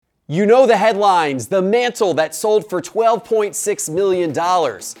You know the headlines, the mantle that sold for $12.6 million.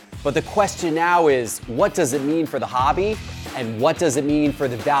 But the question now is, what does it mean for the hobby? And what does it mean for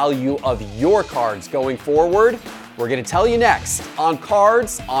the value of your cards going forward? We're gonna tell you next on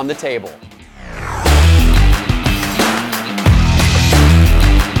Cards on the Table.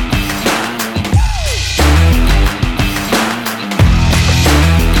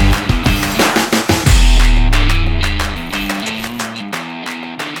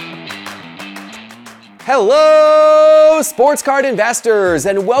 Hello, sports card investors,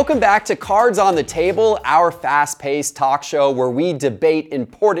 and welcome back to Cards on the Table, our fast-paced talk show where we debate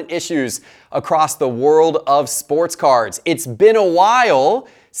important issues across the world of sports cards. It's been a while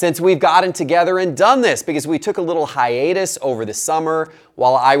since we've gotten together and done this because we took a little hiatus over the summer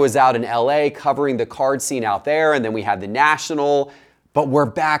while I was out in LA covering the card scene out there, and then we had the National. But we're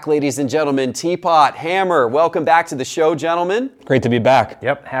back, ladies and gentlemen. Teapot, Hammer, welcome back to the show, gentlemen. Great to be back.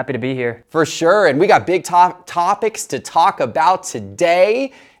 Yep, happy to be here. For sure, and we got big topics to talk about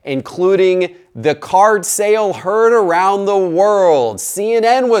today, including the card sale heard around the world.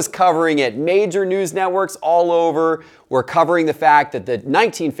 CNN was covering it. Major news networks all over were covering the fact that the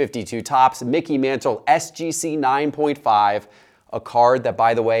 1952 Topps Mickey Mantle SGC 9.5, a card that,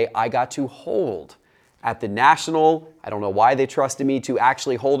 by the way, I got to hold at the National. I don't know why they trusted me to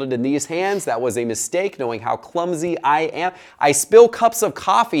actually hold it in these hands. That was a mistake, knowing how clumsy I am. I spill cups of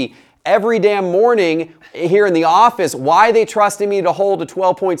coffee every damn morning here in the office. Why they trusted me to hold a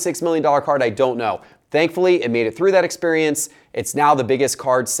 $12.6 million card, I don't know. Thankfully, it made it through that experience. It's now the biggest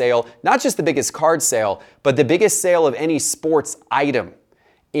card sale, not just the biggest card sale, but the biggest sale of any sports item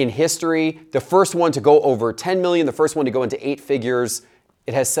in history. The first one to go over 10 million, the first one to go into 8 figures.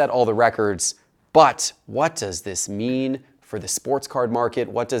 It has set all the records. But what does this mean for the sports card market?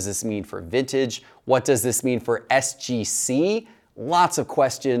 What does this mean for vintage? What does this mean for SGC? Lots of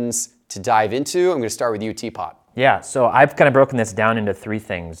questions to dive into. I'm going to start with you, Teapot. Yeah, so I've kind of broken this down into 3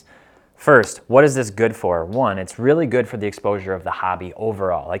 things. First, what is this good for? 1, it's really good for the exposure of the hobby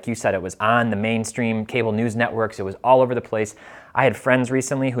overall. Like you said, it was on the mainstream cable news networks. It was all over the place. I had friends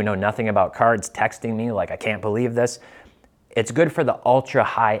recently who know nothing about cards texting me like, I can't believe this. It's good for the ultra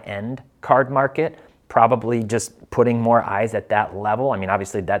high-end card market, probably just putting more eyes at that level. I mean,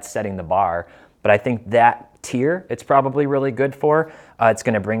 obviously that's setting the bar, but I think that tier it's probably really good for. It's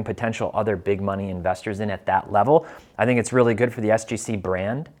going to bring potential other big money investors in at that level. I think it's really good for the SGC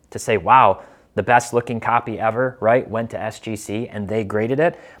brand to say, wow, the best looking copy ever, right, went to SGC and they graded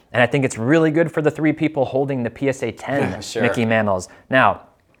it. And I think it's really good for the 3 people holding the PSA 10 Sure. Mickey Mantles. Now,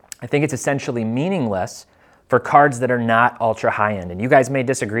 I think it's essentially meaningless for cards that are not ultra high end. And you guys may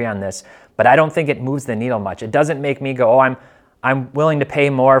disagree on this, but I don't think it moves the needle much. It doesn't make me go, oh, I'm willing to pay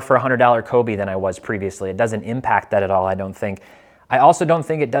more for a $100 Kobe than I was previously. It doesn't impact that at all, I don't think. I also don't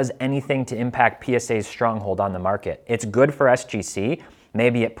think it does anything to impact PSA's stronghold on the market. It's good for SGC.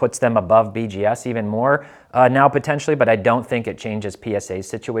 Maybe it puts them above BGS even more now potentially, but I don't think it changes PSA's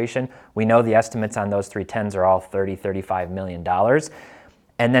situation. We know the estimates on those 310s are all $30, $35 million.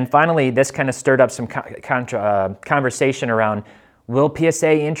 And then finally, this kind of stirred up some conversation around, will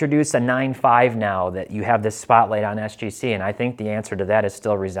PSA introduce a 9.5 now that you have this spotlight on SGC? And I think the answer to that is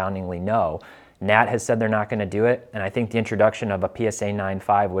still resoundingly no. Nat has said they're not going to do it, and I think the introduction of a PSA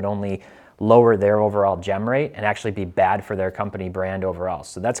 9.5 would only lower their overall gem rate and actually be bad for their company brand overall.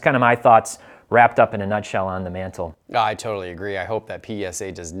 So that's kind of my thoughts wrapped up in a nutshell on the mantle. I totally agree. I hope that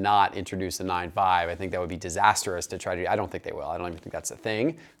PSA does not introduce a 9.5. I think that would be disastrous to try to. I don't think they will. I don't even think that's a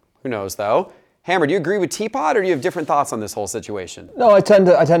thing. Who knows though? Hammer, do you agree with Teapot, or do you have different thoughts on this whole situation? No, I tend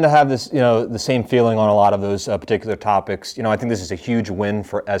to have this, the same feeling on a lot of those particular topics. I think this is a huge win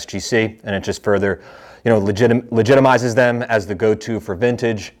for SGC, and it just further, legitimizes them as the go-to for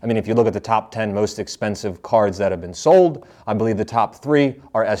vintage. I mean, if you look at the top 10 most expensive cards that have been sold, I believe the top 3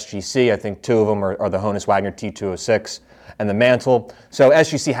 are SGC. I think 2 of them are the Honus Wagner T206 and the Mantle. So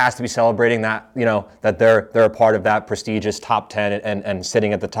SGC has to be celebrating that, that they're a part of that prestigious top 10 and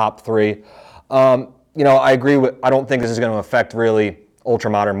sitting at the top 3. I agree with, I don't think this is going to affect really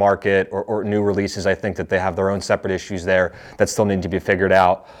ultra-modern market or new releases. I think that they have their own separate issues there that still need to be figured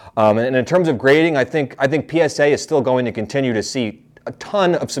out. And in terms of grading, I think PSA is still going to continue to see a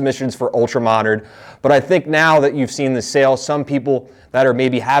ton of submissions for ultra-modern. But I think now that you've seen the sale, some people that are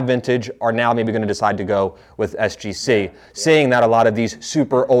maybe have vintage are now maybe going to decide to go with SGC, seeing that a lot of these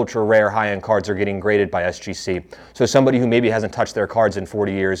super ultra rare high-end cards are getting graded by SGC. So somebody who maybe hasn't touched their cards in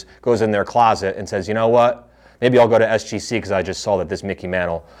 40 years goes in their closet and says, you know what? maybe I'll go to SGC because I just saw that this Mickey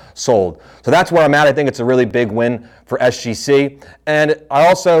Mantle sold. So that's where I'm at. I think it's a really big win for SGC. And I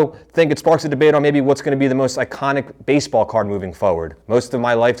also think it sparks a debate on maybe what's going to be the most iconic baseball card moving forward. Most of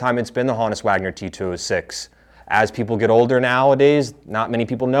my lifetime, it's been the Honus Wagner T206. As people get older nowadays, not many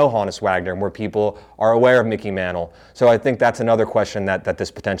people know Honus Wagner, more people are aware of Mickey Mantle. So I think that's another question that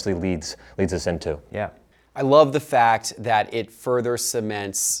this potentially leads us into. Yeah. I love the fact that it further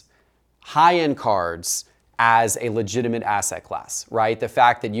cements high-end cards as a legitimate asset class, right? The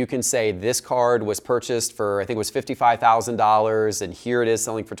fact that you can say this card was purchased for, I think it was $55,000, and here it is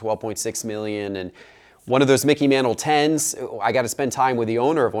selling for $12.6 million. And one of those Mickey Mantle 10s, I got to spend time with the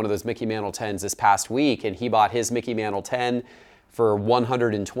owner of one of those Mickey Mantle 10s this past week, and he bought his Mickey Mantle 10 for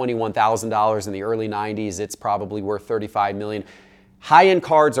 $121,000 in the early 90s. It's probably worth $35 million. High-end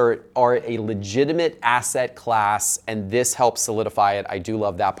cards are a legitimate asset class, and this helps solidify it. I do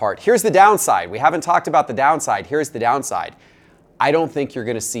love that part. Here's the downside. We haven't talked about the downside. Here's the downside. I don't think you're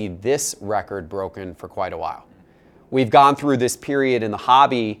going to see this record broken for quite a while. We've gone through this period in the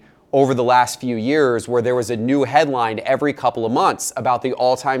hobby over the last few years where there was a new headline every couple of months about the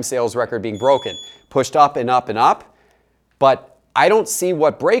all-time sales record being broken, pushed up and up and up. But I don't see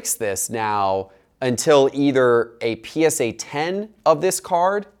what breaks this now until either a PSA 10 of this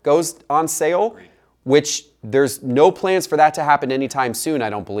card goes on sale, which there's no plans for that to happen anytime soon,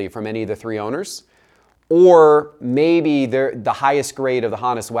 I don't believe, from any of the three owners, or maybe the highest grade of the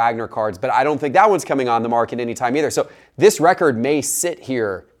Honus Wagner cards, but I don't think that one's coming on the market anytime either. So this record may sit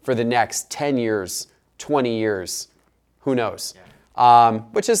here for the next 10 years, 20 years, who knows?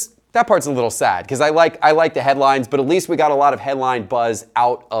 Which is, that part's a little sad because I like the headlines, but at least we got a lot of headline buzz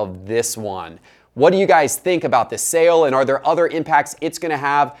out of this one. What do you guys think about this sale, and are there other impacts it's going to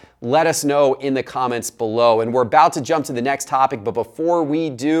have? Let us know in the comments below. And we're about to jump to the next topic, but before we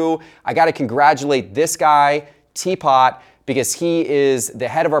do, I got to congratulate this guy, Teapot, because he is the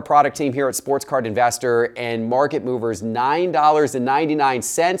head of our product team here at Sports Card Investor, and Market Movers,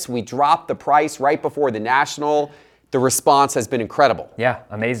 $9.99. We dropped the price right before the National. The response has been incredible. Yeah,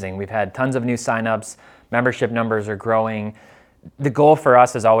 amazing. We've had tons of new signups. Membership numbers are growing. The goal for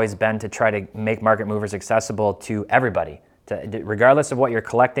us has always been to try to make Market Movers accessible to everybody, regardless of what you're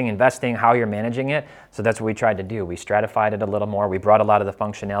collecting, investing, how you're managing it. So that's what we tried to do. We stratified it a little more. We brought a lot of the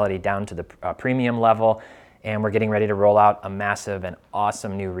functionality down to the premium level, and we're getting ready to roll out a massive and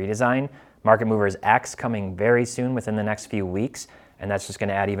awesome new redesign. Market Movers X coming very soon within the next few weeks, and that's just going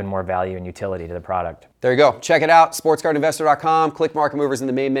to add even more value and utility to the product. There you go. Check it out, sportscardinvestor.com. Click Market Movers in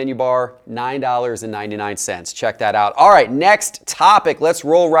the main menu bar, $9.99. Check that out. All right, next topic. Let's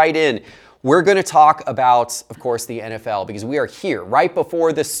roll right in. We're going to talk about, of course, the NFL, because we are here right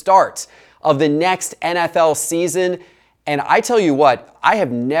before the start of the next NFL season. And I tell you what, I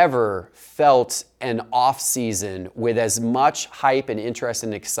have never felt an off season with as much hype and interest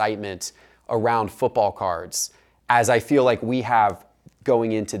and excitement around football cards as I feel like we have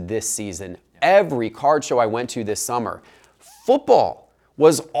going into this season. Every card show I went to this summer, football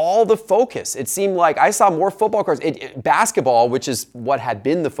was all the focus. It seemed like I saw more football cards. Basketball, which is what had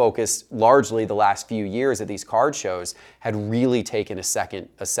been the focus largely the last few years at these card shows, had really taken a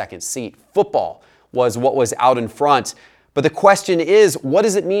second seat. Football was what was out in front. But the question is, what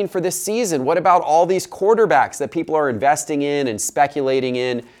does it mean for this season? What about all these quarterbacks that people are investing in and speculating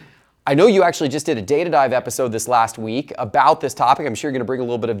in? I know you actually just did a Data Dive episode this last week about this topic. I'm sure you're going to bring a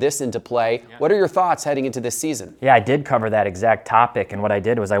little bit of this into play. Yeah. What are your thoughts heading into this season? Yeah, I did cover that exact topic, and what I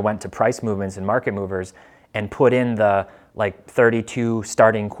did was I went to Price Movements and Market Movers and put in the 32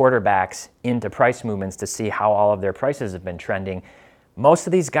 starting quarterbacks into Price Movements to see how all of their prices have been trending. Most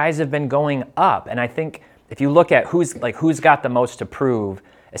of these guys have been going up, and I think if you look at who's got the most to prove,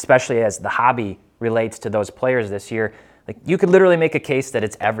 especially as the hobby relates to those players this year, you could literally make a case that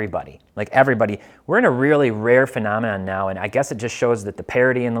it's everybody. Everybody. We're in a really rare phenomenon now, and I guess it just shows that the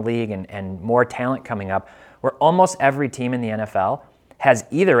parity in the league and more talent coming up, where almost every team in the NFL has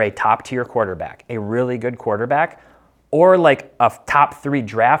either a top-tier quarterback, a really good quarterback, or a top 3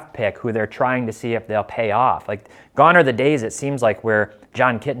 draft pick who they're trying to see if they'll pay off. Gone are the days, it seems like, where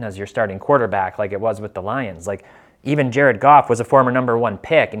John Kitna's your starting quarterback like it was with the Lions. Even Jared Goff was a former number 1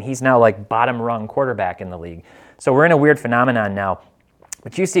 pick, and he's now bottom-rung quarterback in the league. So we're in a weird phenomenon now.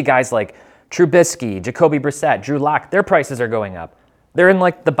 But you see guys like Trubisky, Jacoby Brissett, Drew Lock, their prices are going up. They're in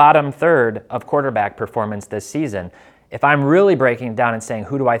the bottom third of quarterback performance this season. If I'm really breaking it down and saying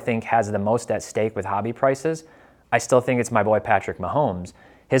who do I think has the most at stake with hobby prices, I still think it's my boy Patrick Mahomes.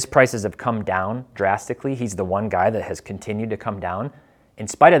 His prices have come down drastically. He's the one guy that has continued to come down. In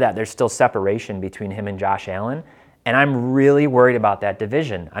spite of that, there's still separation between him and Josh Allen, and I'm really worried about that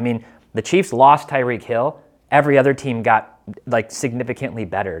division. I mean, the Chiefs lost Tyreek Hill, every other team got like significantly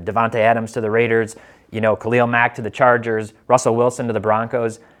better. Devontae Adams to the Raiders, Khalil Mack to the Chargers, Russell Wilson to the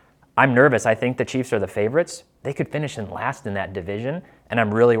Broncos. I'm nervous. I think the Chiefs are the favorites. They could finish in last in that division, and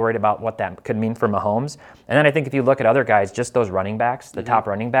I'm really worried about what that could mean for Mahomes. And then I think if you look at other guys, just those running backs, the top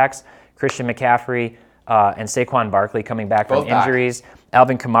running backs, Christian McCaffrey and Saquon Barkley coming back from injuries,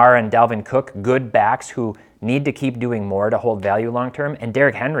 Alvin Kamara and Dalvin Cook, good backs who need to keep doing more to hold value long term. And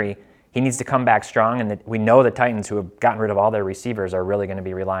Derrick Henry, he needs to come back strong, and we know the Titans, who have gotten rid of all their receivers, are really going to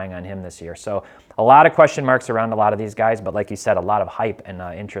be relying on him this year. So a lot of question marks around a lot of these guys, but like you said, a lot of hype and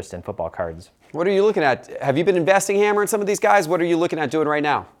interest in football cards. What are you looking at? Have you been investing, Hammer, in some of these guys? What are you looking at doing right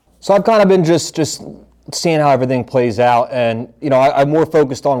now? So I've kind of been just seeing how everything plays out, and I'm more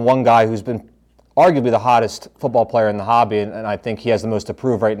focused on one guy who's been arguably the hottest football player in the hobby, and I think he has the most to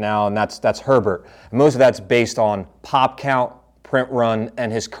prove right now, and that's Herbert. And most of that's based on pop count, print run,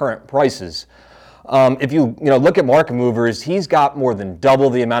 and his current prices. If you look at market movers, he's got more than double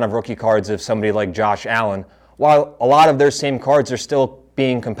the amount of rookie cards of somebody like Josh Allen, while a lot of their same cards are still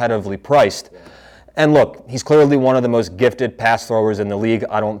being competitively priced. And look, he's clearly one of the most gifted pass throwers in the league.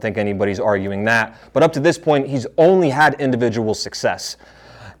 I don't think anybody's arguing that. But up to this point, he's only had individual success.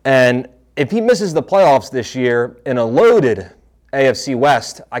 And if he misses the playoffs this year in a loaded AFC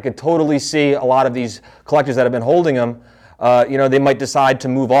West, I could totally see a lot of these collectors that have been holding him, they might decide to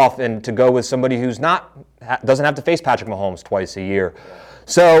move off and to go with somebody who's doesn't have to face Patrick Mahomes twice a year.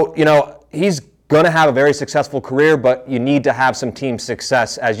 So, he's going to have a very successful career, but you need to have some team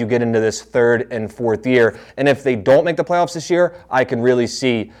success as you get into this third and fourth year. And if they don't make the playoffs this year, I can really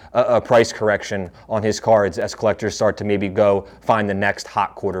see a price correction on his cards as collectors start to maybe go find the next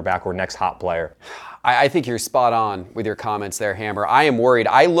hot quarterback or next hot player. I think you're spot on with your comments there, Hammer. I am worried.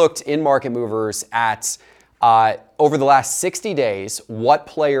 I looked in Market Movers at over the last 60 days, what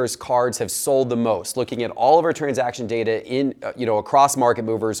players' cards have sold the most. Looking at all of our transaction data in, across Market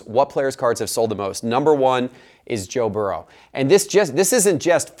Movers, what players' cards have sold the most. Number one is Joe Burrow. And this isn't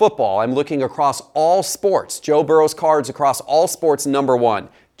just football. I'm looking across all sports. Joe Burrow's cards across all sports, number one.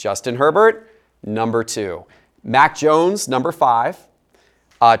 Justin Herbert, number two. Mac Jones, number five.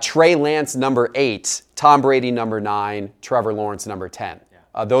 Trey Lance, number 8. Tom Brady, number 9. Trevor Lawrence, number 10.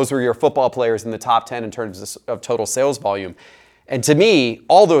 Those were your football players in the top 10 in terms of total sales volume. And to me,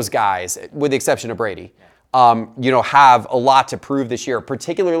 all those guys, with the exception of Brady, have a lot to prove this year,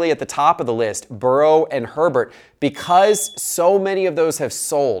 particularly at the top of the list, Burrow and Herbert, because so many of those have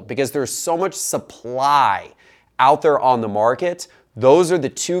sold, because there's so much supply out there on the market. Those are the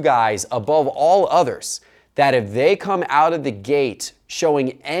two guys above all others that if they come out of the gate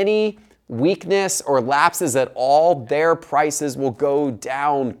showing any weakness or lapses at all, their prices will go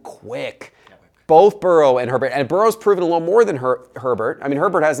down quick. Both Burrow and Herbert, and Burrow's proven a little more than Herbert. I mean,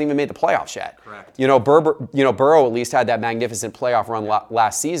 Herbert hasn't even made the playoffs yet. Correct. Burrow at least had that magnificent playoff run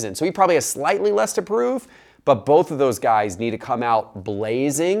last season, so he probably has slightly less to prove. But both of those guys need to come out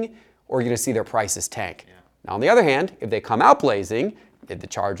blazing, or you're going to see their prices tank. Yeah. Now, on the other hand, if they come out blazing, if the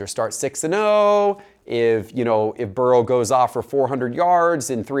Chargers start 6-0, if Burrow goes off for 400 yards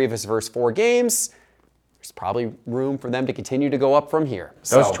in 3 of his first 4 games, there's probably room for them to continue to go up from here.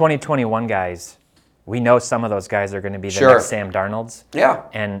 Those 2021 guys, we know some of those guys are going to be the next Sam Darnolds. Yeah.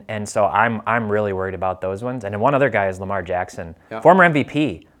 And so I'm really worried about those ones. And then one other guy is Lamar Jackson, former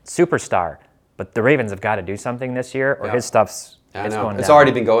MVP, superstar. But the Ravens have got to do something this year, or his stuff's going down. It's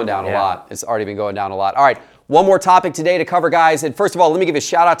already been going down a lot. It's already been going down a lot. All right. One more topic today to cover, guys. And first of all, let me give a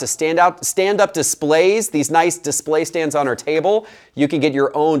shout out to Stand Up Displays, these nice display stands on our table. You can get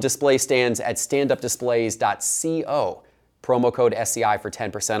your own display stands at standupdisplays.co. Promo code SCI for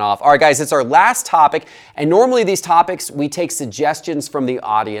 10% off. All right, guys, it's our last topic. And normally these topics, we take suggestions from the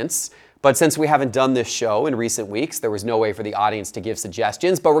audience. But since we haven't done this show in recent weeks, there was no way for the audience to give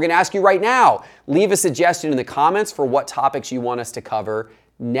suggestions. But we're going to ask you right now, leave a suggestion in the comments for what topics you want us to cover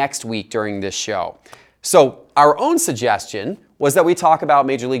next week during this show. So our own suggestion was that we talk about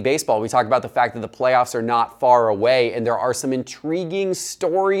Major League Baseball. We talk about the fact that the playoffs are not far away, and there are some intriguing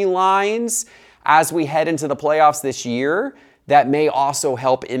storylines as we head into the playoffs this year that may also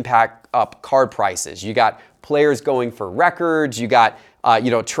help impact up card prices. You got players going for records. You got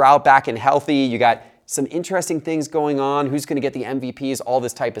Trout back and healthy. You got some interesting things going on. Who's going to get the MVPs? All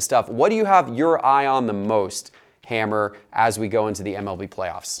this type of stuff. What do you have your eye on the most, Hammer, as we go into the MLB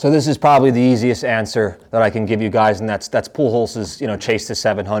playoffs? So this is probably the easiest answer that I can give you guys, and that's Pujols' chase to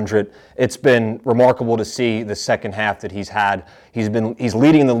 700. It's been remarkable to see the second half that he's had. He's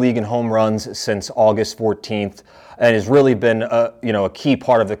leading the league in home runs since August 14th, and has really been a key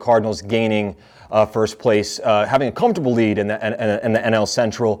part of the Cardinals gaining first place, having a comfortable lead in the NL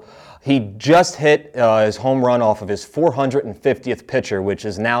Central. He just hit his home run off of his 450th pitcher, which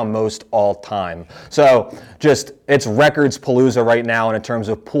is now most all-time. So just, it's records palooza right now in terms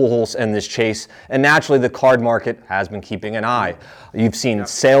of Pujols and this chase. And naturally, the card market has been keeping an eye. You've seen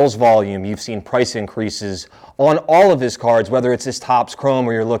sales volume, you've seen price increases on all of his cards, whether it's his Topps Chrome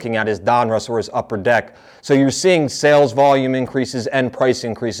or you're looking at his Donruss or his Upper Deck. So you're seeing sales volume increases and price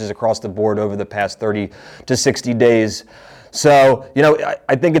increases across the board over the past 30 to 60 days. So,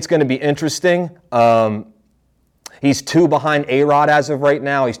 I think it's going to be interesting. He's 2 behind A-Rod as of right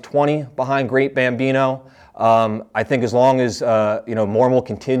now. He's 20 behind Great Bambino. I think as long as, Mormel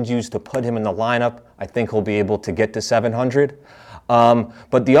continues to put him in the lineup, I think he'll be able to get to 700.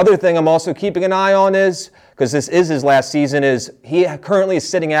 But the other thing I'm also keeping an eye on is, because this is his last season, is he currently is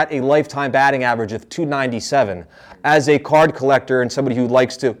sitting at a lifetime batting average of .297. As a card collector and somebody who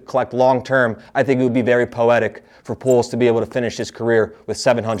likes to collect long-term, I think it would be very poetic for Pujols to be able to finish his career with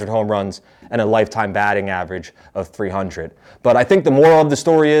 700 home runs and a lifetime batting average of 300. But I think the moral of the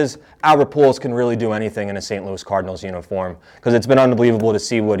story is Albert Pujols can really do anything in a St. Louis Cardinals uniform, because it's been unbelievable to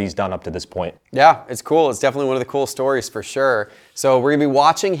see what he's done up to this point. Yeah, it's cool. It's definitely one of the cool stories for sure. So we're going to be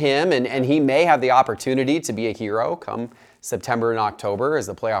watching him, and he may have the opportunity to be a hero come September and October as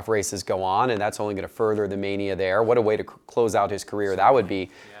the playoff races go on, and that's only going to further the mania there. What a way to close out his career that would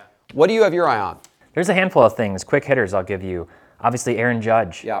be. Yeah. What do you have your eye on? There's a handful of things, quick hitters I'll give you. Obviously, Aaron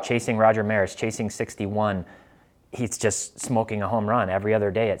Judge, chasing Roger Maris, chasing 61. He's just smoking a home run every other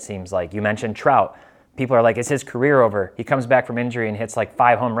day, it seems like. You mentioned Trout. People are like, is his career over? He comes back from injury and hits like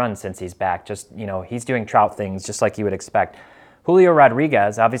 5 home runs since he's back. Just, he's doing Trout things just like you would expect. Julio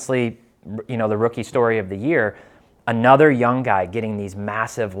Rodriguez, obviously, the rookie story of the year. Another young guy getting these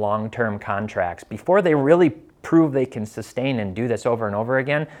massive long-term contracts. Before they really prove they can sustain and do this over and over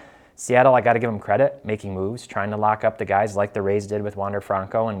again, Seattle, I got to give them credit, making moves, trying to lock up the guys like the Rays did with Wander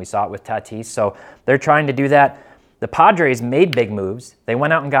Franco, and we saw it with Tatis. So they're trying to do that. The Padres made big moves. They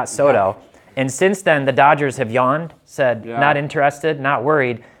went out and got Soto. And since then, the Dodgers have yawned, said not interested, not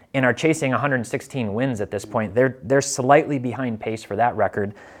worried, and are chasing 116 wins at this point. They're slightly behind pace for that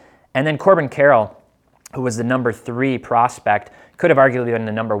record. And then Corbin Carroll, who was the number 3 prospect, could have arguably been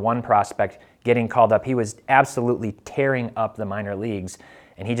the number 1 prospect getting called up. He was absolutely tearing up the minor leagues.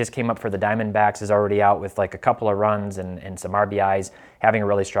 And he just came up for the Diamondbacks, is already out with like a couple of runs and some RBIs, having a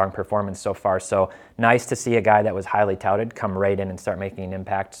really strong performance so far. So nice to see a guy that was highly touted come right in and start making an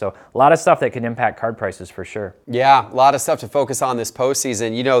impact. So a lot of stuff that could impact card prices for sure. Yeah, a lot of stuff to focus on this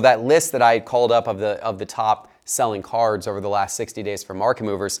postseason. That list that I had called up of the top selling cards over the last 60 days from Market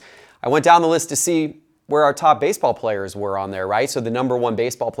Movers, I went down the list to see where our top baseball players were on there, right? So the number 1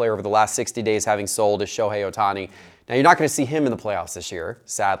 baseball player over the last 60 days having sold is Shohei Ohtani. Now, you're not going to see him in the playoffs this year,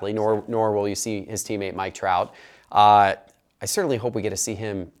 sadly, nor will you see his teammate Mike Trout. I certainly hope we get to see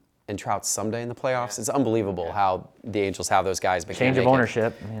him and Trout someday in the playoffs. It's unbelievable how the Angels have those guys. But change of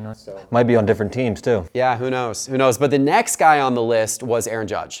ownership. Might be on different teams, too. Yeah, who knows? Who knows? But the next guy on the list was Aaron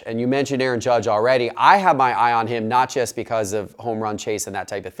Judge. And you mentioned Aaron Judge already. I have my eye on him not just because of home run chase and that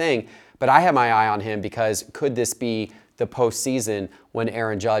type of thing, but I have my eye on him because could this be the postseason when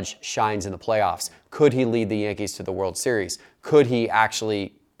Aaron Judge shines in the playoffs? Could he lead the Yankees to the World Series? Could he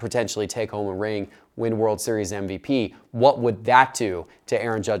actually potentially take home a ring, win World Series MVP? What would that do to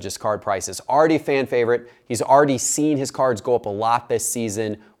Aaron Judge's card prices? Already fan favorite. He's already seen his cards go up a lot this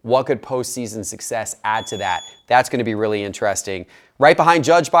season. What could postseason success add to that? That's going to be really interesting. Right behind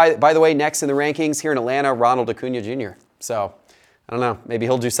Judge, by the way, next in the rankings here in Atlanta, Ronald Acuna Jr. So I don't know. Maybe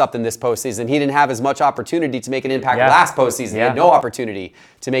he'll do something this postseason. He didn't have as much opportunity to make an impact last postseason. He had no opportunity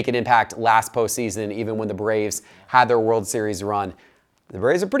to make an impact last postseason, even when the Braves had their World Series run. The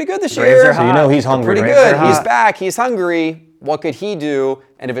Braves are pretty good this year. So he's hungry. Pretty good. He's back. He's hungry. What could he do?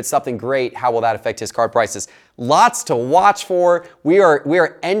 And if it's something great, how will that affect his card prices? Lots to watch for. We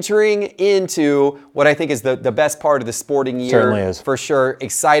are entering into what I think is the best part of the sporting year. Certainly is. For sure.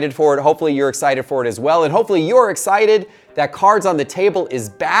 Excited for it. Hopefully you're excited for it as well. And hopefully you're excited that Cards on the Table is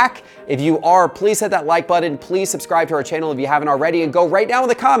back. If you are, please hit that like button. Please subscribe to our channel if you haven't already. And go right down in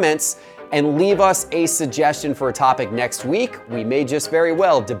the comments and leave us a suggestion for a topic next week. We may just very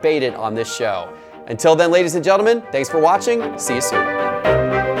well debate it on this show. Until then, ladies and gentlemen, thanks for watching. See you soon.